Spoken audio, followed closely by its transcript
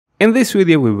In this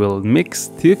video we will mix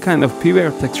two kinds of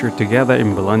PBR texture together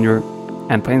in Blender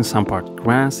and paint some part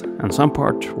grass and some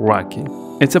part rocky.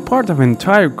 It's a part of an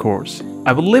entire course.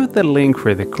 I will leave the link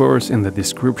for the course in the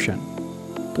description.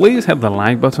 Please hit the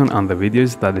like button on the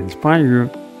videos that inspire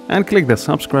you and click the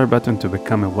subscribe button to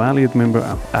become a valued member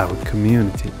of our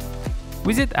community.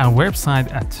 Visit our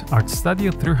website at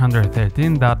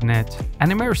artstudio313.net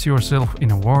and immerse yourself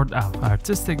in a world of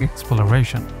artistic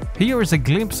exploration. Here is a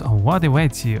glimpse of what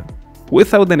awaits you.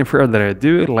 Without any further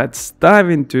ado, let's dive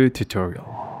into tutorial.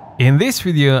 In this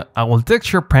video, I will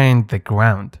texture paint the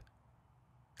ground.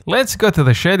 Let's go to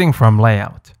the shading from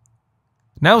layout.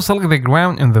 Now select the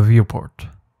ground in the viewport.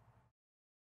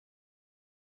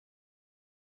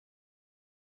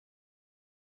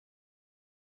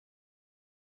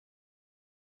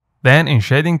 Then in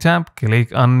Shading tab,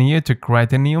 click on New to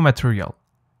create a new material.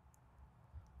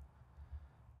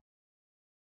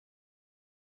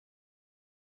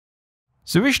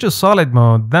 Switch to Solid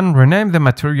mode, then rename the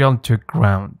material to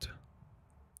Ground.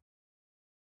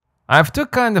 I have two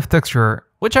kinds of texture,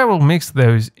 which I will mix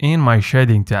those in my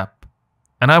Shading tab.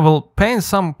 And I will paint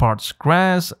some parts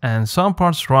grass and some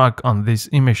parts rock on this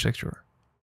image texture.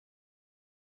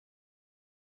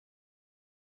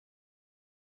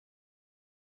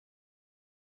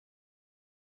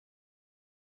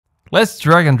 Let's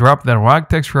drag and drop the rock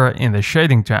texture in the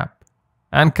Shading tab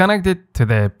and connect it to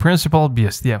the principal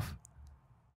BSDF.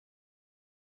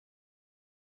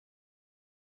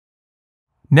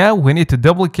 Now we need to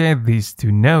duplicate these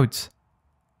two nodes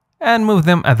and move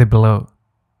them at the below.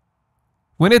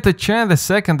 We need to change the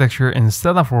second texture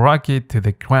instead of rocky to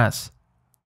the grass.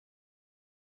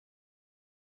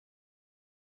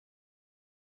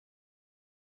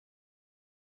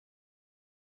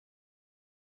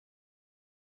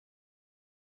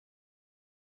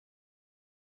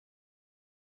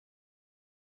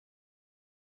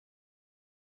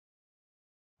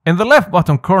 In the left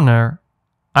bottom corner,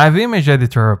 I have Image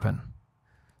Editor open.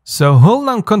 So hold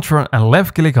down Ctrl and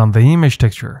left click on the image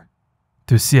texture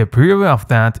to see a preview of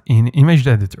that in Image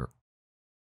Editor.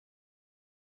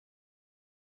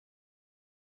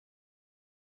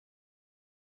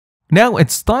 Now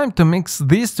it's time to mix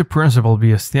these two principal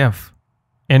BSDF.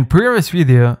 In previous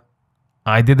video,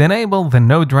 I did enable the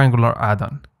Node Wrangler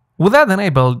add-on. With that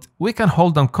enabled, we can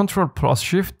hold down Ctrl plus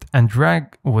Shift and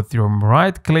drag with your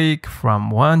right click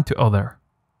from one to other.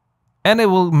 And it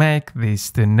will make these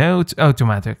two nodes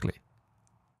automatically.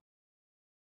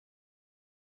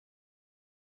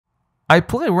 I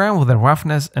play around with the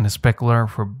roughness and specular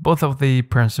for both of the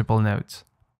principal nodes.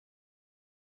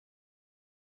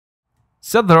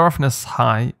 Set the roughness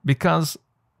high because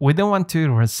we don't want to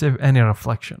receive any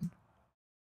reflection.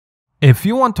 If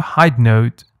you want to hide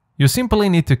node, you simply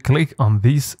need to click on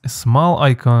this small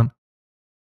icon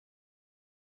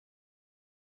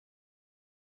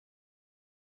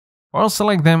or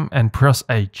select them and press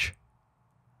H.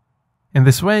 In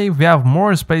this way, we have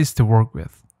more space to work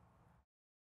with.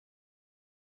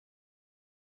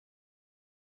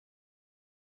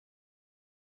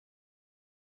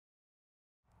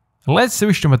 Let's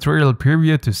switch to Material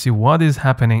Preview to see what is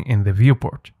happening in the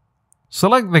viewport.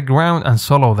 Select the ground and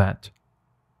follow that.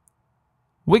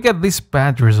 We get this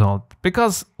bad result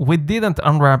because we didn't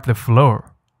unwrap the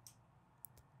floor.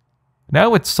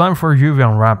 Now it's time for UV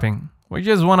unwrapping, which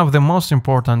is one of the most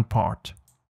important part.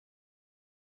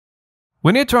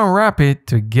 We need to unwrap it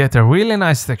to get a really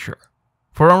nice texture.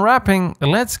 For unwrapping,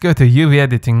 let's go to UV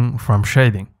editing from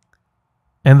shading.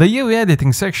 In the UV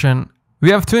editing section, we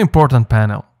have two important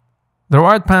panels. The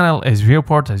right panel is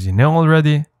viewport, as you know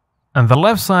already, and the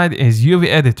left side is UV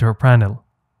editor panel.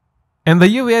 In the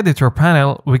UV editor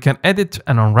panel, we can edit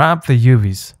and unwrap the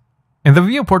UVs. In the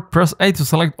viewport, press A to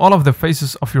select all of the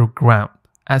faces of your ground.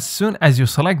 As soon as you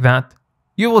select that,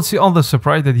 you will see all the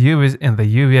separated UVs in the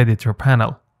UV editor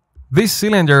panel. This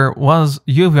cylinder was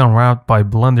UV unwrapped by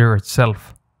Blender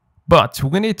itself, but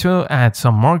we need to add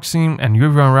some mark seam and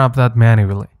UV unwrap that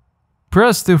manually.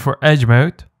 Press 2 for edge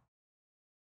mode.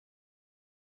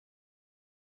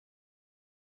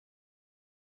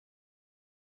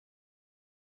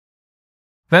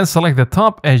 Then select the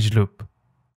top edge loop.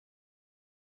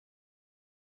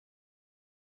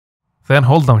 Then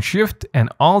hold down Shift and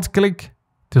Alt click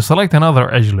to select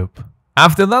another edge loop.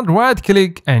 After that, right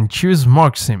click and choose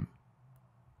Mark Seam.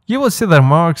 You will see the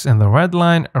marks in the red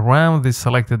line around the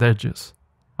selected edges.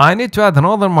 I need to add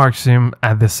another mark seam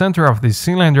at the center of the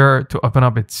cylinder to open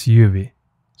up its UV.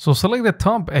 So select the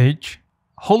top edge,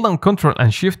 hold down Ctrl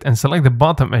and Shift and select the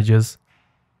bottom edges.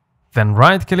 Then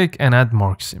right click and add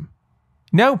mark seam.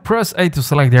 Now press A to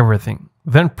select everything,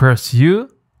 then press U.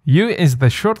 U is the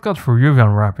shortcut for UV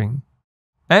unwrapping.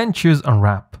 and choose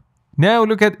Unwrap. Now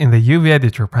look at in the UV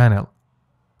Editor panel.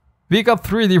 We got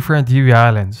 3 different UV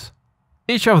islands.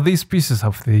 Each of these pieces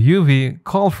of the UV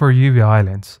call for UV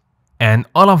islands, and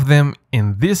all of them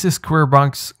in this square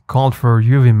box called for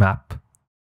UV map.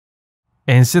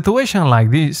 In situation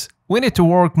like this, we need to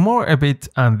work more a bit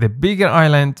on the bigger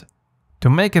island to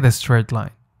make it a straight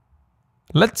line.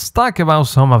 Let's talk about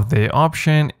some of the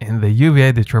options in the UV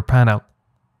Editor panel.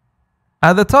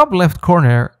 At the top left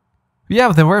corner, we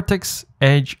have the vertex,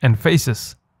 edge, and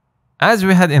faces, as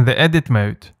we had in the edit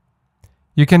mode.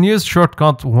 You can use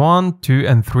shortcut 1, 2,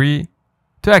 and 3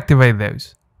 to activate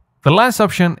those. The last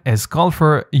option is called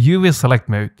for UV select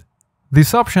mode.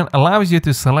 This option allows you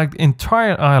to select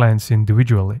entire islands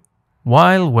individually,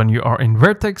 while when you are in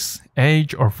vertex,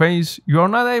 edge, or face, you are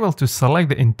not able to select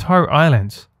the entire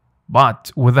islands.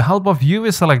 But with the help of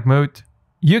UV select mode,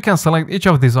 you can select each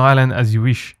of these islands as you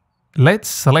wish. Let's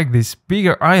select this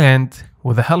bigger island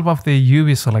with the help of the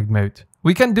UV select mode.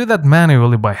 We can do that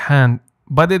manually by hand,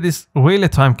 but it is really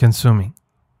time consuming.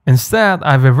 Instead,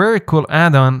 I have a very cool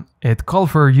add-on, it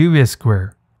called for UV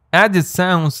square. As it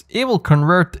sounds, it will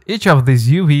convert each of these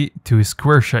UV to a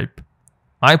square shape.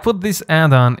 I put this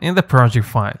add-on in the project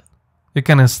file. You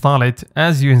can install it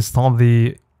as you install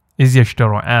the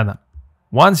EasyHTML add-on.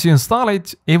 Once you install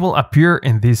it, it will appear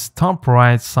in this top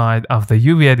right side of the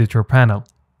UV Editor panel.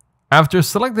 After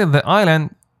selecting the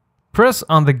island, press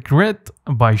on the grid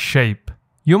by shape.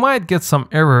 You might get some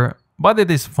error, but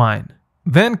it is fine.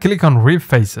 Then click on Rip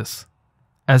Faces.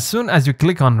 As soon as you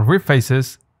click on Rip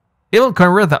Faces, it will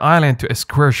convert the island to a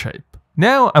square shape.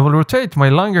 Now I will rotate my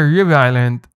longer UV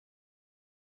island .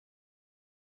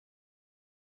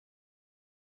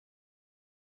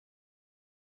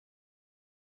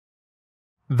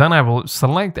 Then I will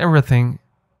select everything,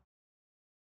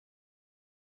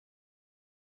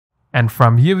 and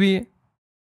from UV,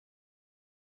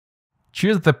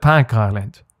 choose the Pack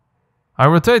island. I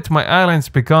rotate my islands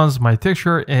because my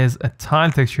texture is a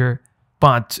tile texture,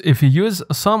 but if you use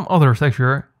some other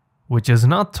texture, which is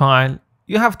not tile,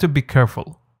 you have to be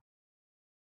careful.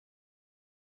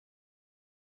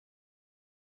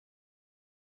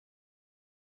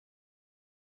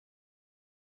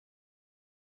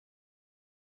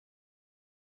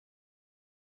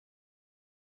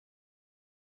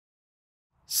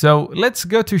 So let's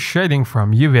go to shading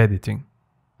from UV editing.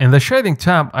 In the shading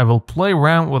tab, I will play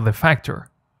around with the factor.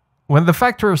 When the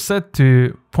factor is set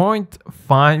to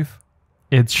 0.5,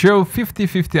 it shows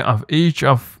 50-50 of each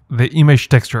of the image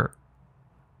texture.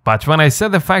 But when I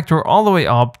set the factor all the way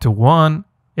up to 1,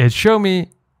 it shows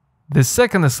me the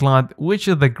second slot, which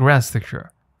is the grass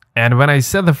texture. And when I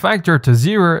set the factor to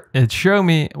 0, it shows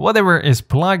me whatever is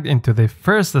plugged into the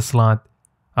first slot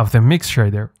of the mix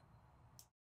shader.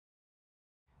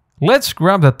 Let's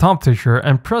grab the top texture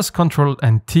and press Ctrl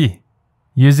and T.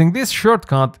 Using this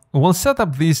shortcut, we'll set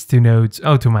up these 2 nodes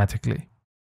automatically.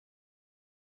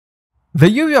 The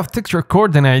UV of texture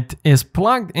coordinate is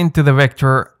plugged into the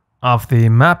vector of the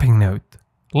mapping node.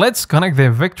 Let's connect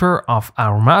the vector of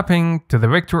our mapping to the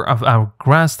vector of our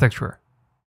grass texture.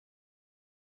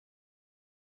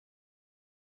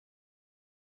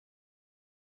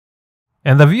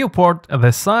 In the viewport,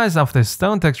 the size of the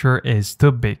stone texture is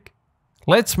too big.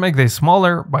 Let's make this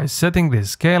smaller by setting the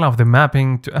scale of the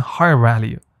mapping to a higher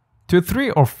value, to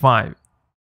 3 or 5.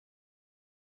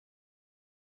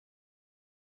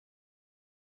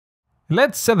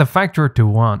 Let's set the factor to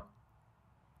 1.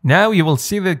 Now you will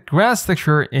see the grass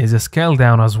texture is scaled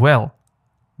down as well.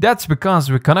 That's because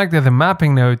we connected the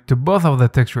mapping node to both of the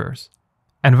textures.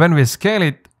 And when we scale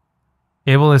it,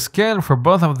 it will scale for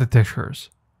both of the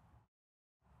textures.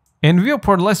 In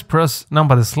viewport, let's press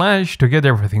 // to get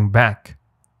everything back.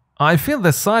 I feel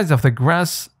the size of the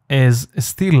grass is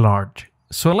still large,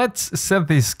 so let's set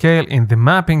the scale in the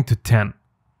mapping to 10.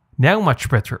 Now much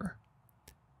better.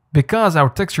 Because our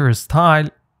texture is tile,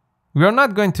 we are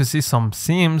not going to see some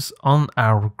seams on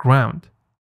our ground.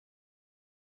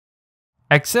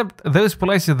 Except those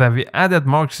places that we added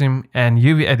marksim and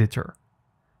UV editor.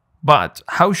 But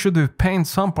how should we paint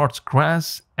some parts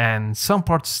grass and some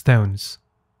parts stones?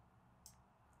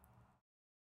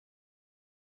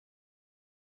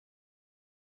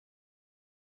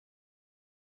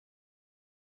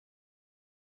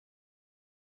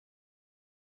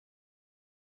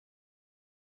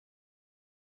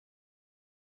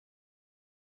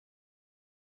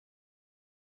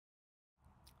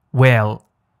 Well,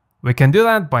 we can do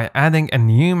that by adding a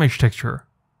new image texture.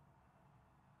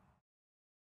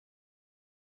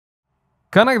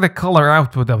 Connect the color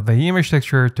output of the image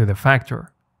texture to the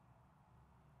factor.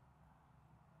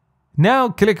 Now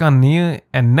click on New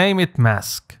and name it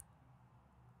Mask.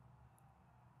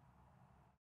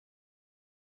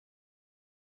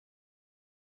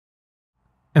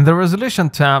 In the resolution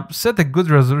tab, set a good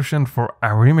resolution for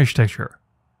our image texture.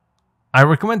 I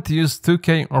recommend to use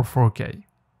 2K or 4K.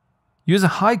 Use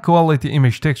a high quality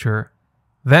image texture.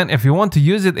 Then if you want to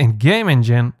use it in game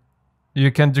engine,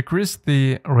 you can decrease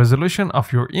the resolution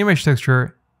of your image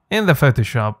texture in the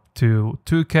Photoshop to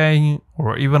 2K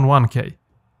or even 1K.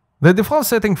 The default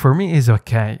setting for me is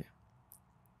OK.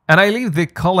 And I leave the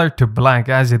color to black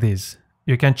as it is.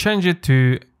 You can change it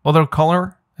to other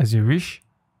color as you wish.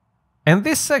 In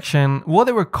this section,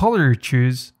 whatever color you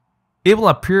choose, it will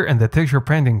appear in the texture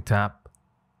painting tab.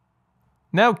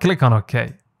 Now click on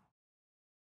OK.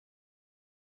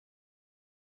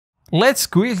 Let's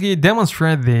quickly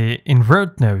demonstrate the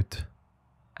invert node.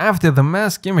 After the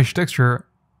mask image texture,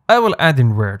 I will add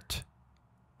invert,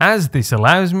 as this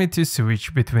allows me to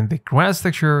switch between the grass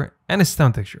texture and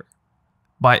stone texture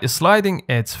by sliding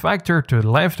its factor to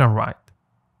left and right.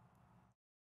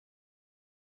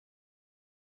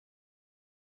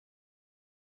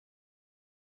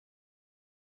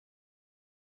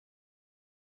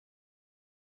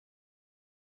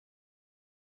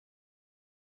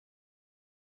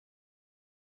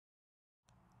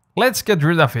 Let's get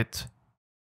rid of it.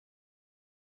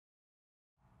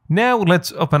 Now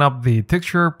let's open up the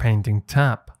texture painting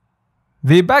tab.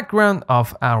 The background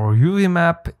of our UV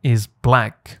map is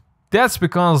black. That's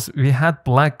because we had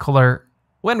black color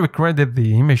when we created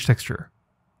the image texture.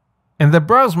 In the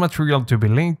browse material to be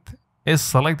linked, it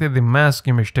selected the mask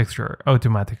image texture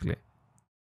automatically.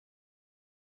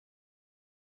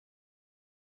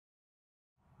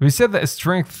 We set the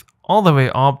strength all the way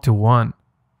up to 1,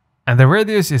 and the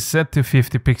radius is set to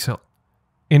 50 pixels.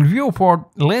 In viewport,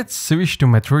 let's switch to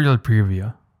material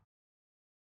preview.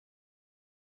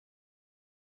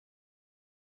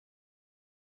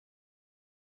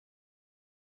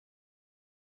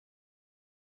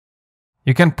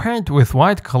 You can paint with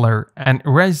white color and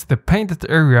erase the painted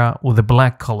area with a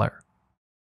black color.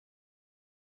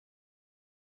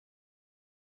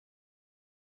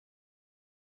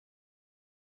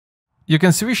 You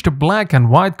can switch to black and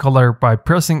white color by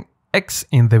pressing X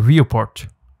in the viewport,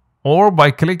 or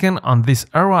by clicking on this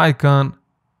arrow icon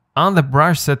on the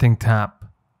brush setting tab.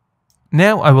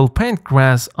 Now I will paint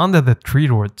grass under the tree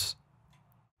roots.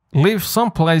 Leave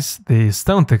someplace the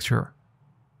stone texture.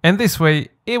 In this way,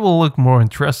 it will look more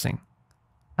interesting.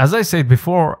 As I said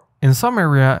before, in some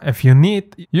area, if you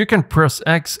need, you can press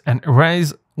X and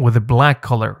erase with a black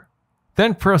color.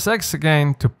 Then press X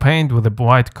again to paint with a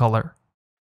white color.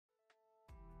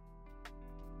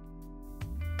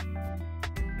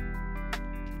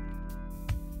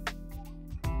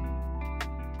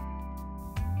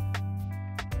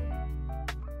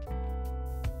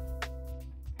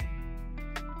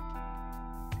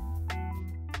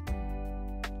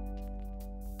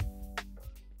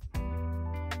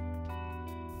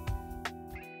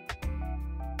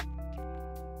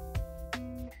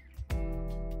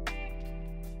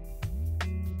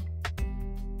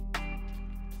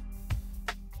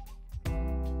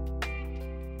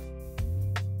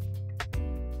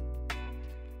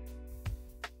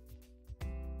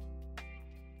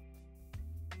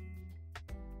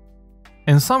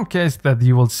 In some cases that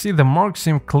you will see the mark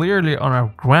seam clearly on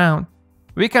our ground,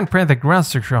 we can paint the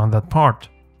grass texture on that part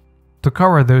to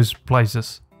cover those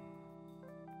places.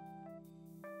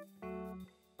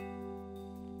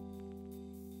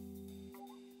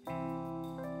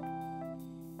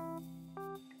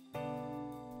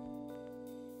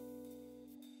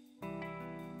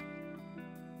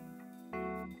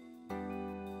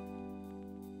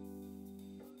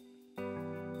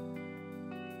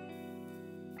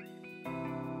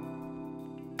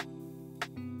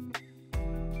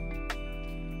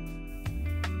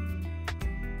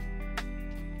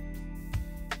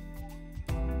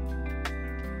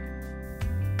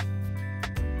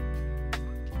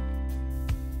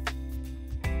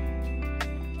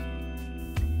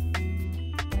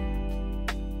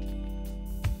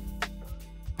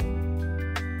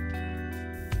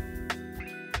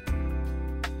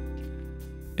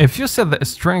 If you set the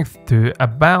strength to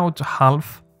about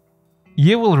half,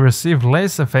 you will receive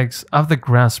less effects of the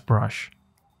grass brush.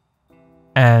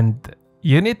 And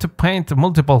you need to paint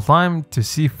multiple times to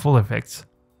see full effects.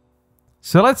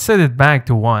 So let's set it back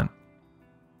to 1.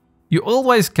 You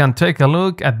always can take a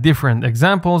look at different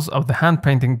examples of the hand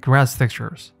painting grass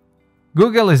textures.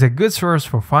 Google is a good source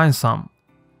for find some.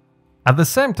 At the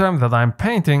same time that I'm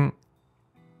painting,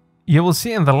 you will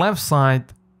see in the left side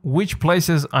which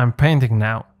places I'm painting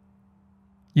now.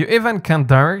 You even can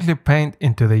directly paint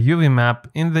into the UV map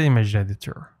in the image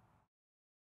editor.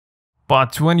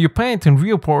 But when you paint in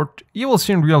viewport, you will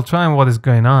see in real time what is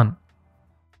going on.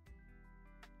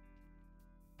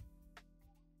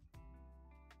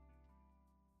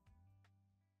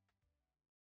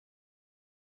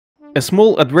 A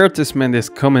small advertisement is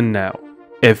coming now.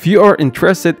 If you are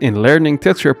interested in learning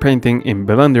texture painting in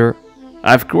Blender,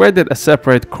 I've created a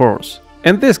separate course.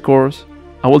 In this course,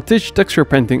 I will teach texture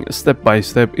painting step by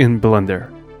step in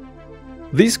Blender.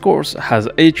 This course has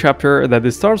a chapter that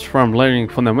starts from learning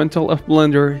fundamental of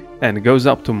Blender and goes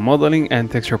up to modeling and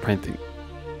texture painting.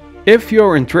 If you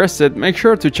are interested, make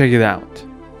sure to check it out.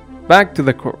 Back to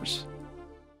the course.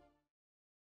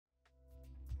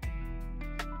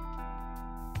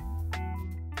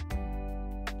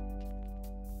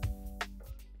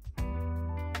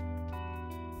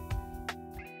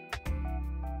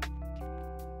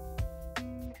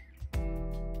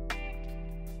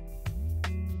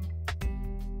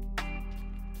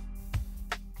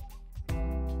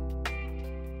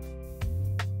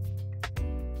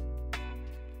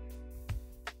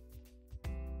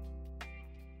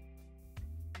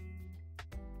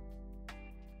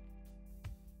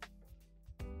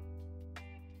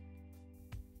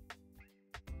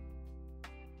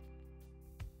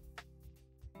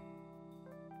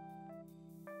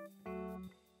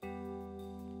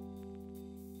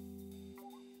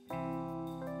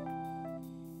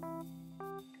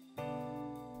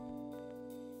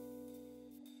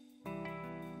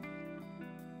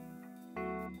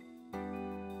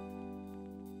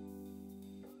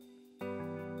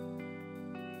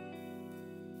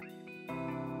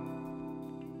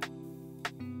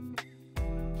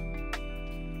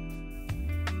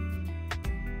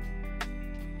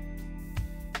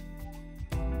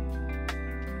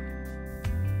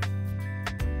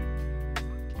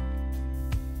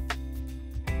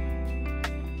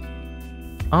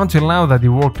 Until now that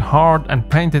you worked hard and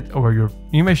painted over your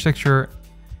image texture,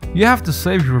 you have to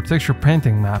save your texture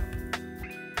painting map.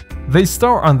 The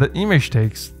star on the image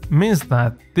text means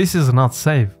that this is not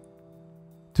saved.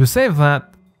 To save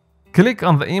that, click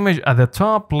on the image at the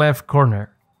top left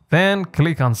corner, then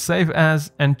click on Save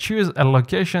As and choose a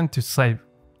location to save.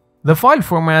 The file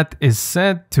format is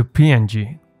set to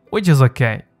PNG, which is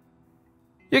okay.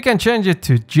 You can change it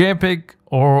to JPEG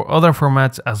or other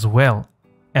formats as well.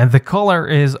 And the color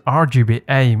is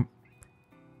RGBA.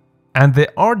 And the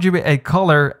RGBA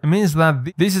color means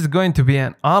that this is going to be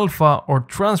an alpha or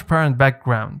transparent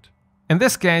background. In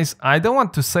this case, I don't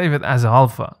want to save it as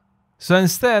alpha. So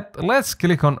instead, let's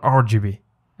click on RGB.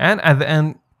 And at the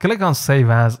end, click on Save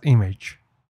As Image.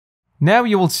 Now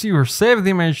you will see your saved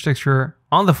image texture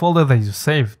on the folder that you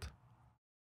saved.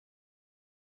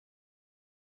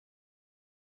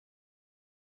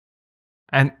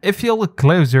 And if you look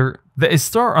closer, the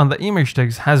star on the image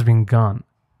text has been gone,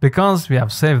 because we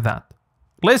have saved that.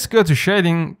 Let's go to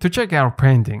shading to check our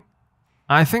painting.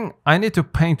 I think I need to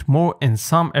paint more in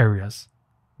some areas.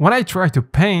 When I try to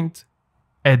paint,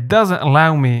 it doesn't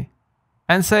allow me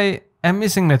and say a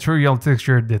missing material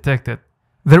texture detected.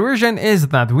 The reason is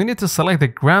that we need to select the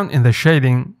ground in the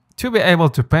shading to be able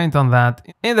to paint on that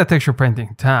in the texture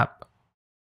painting tab.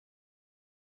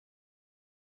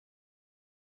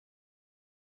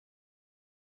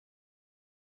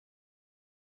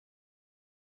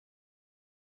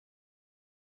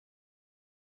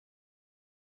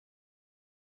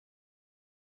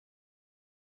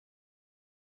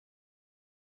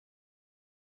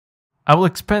 I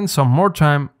will spend some more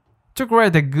time to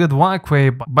create a good walkway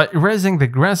by erasing the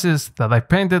grasses that I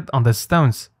painted on the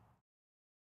stones.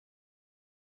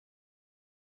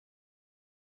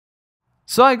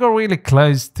 So I go really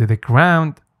close to the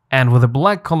ground, and with the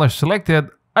black color selected,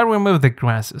 I remove the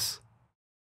grasses.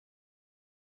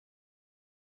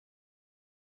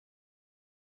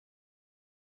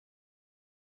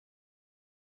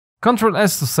 Ctrl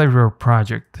S to save your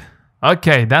project.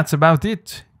 Okay, that's about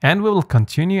it, and we will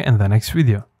continue in the next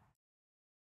video.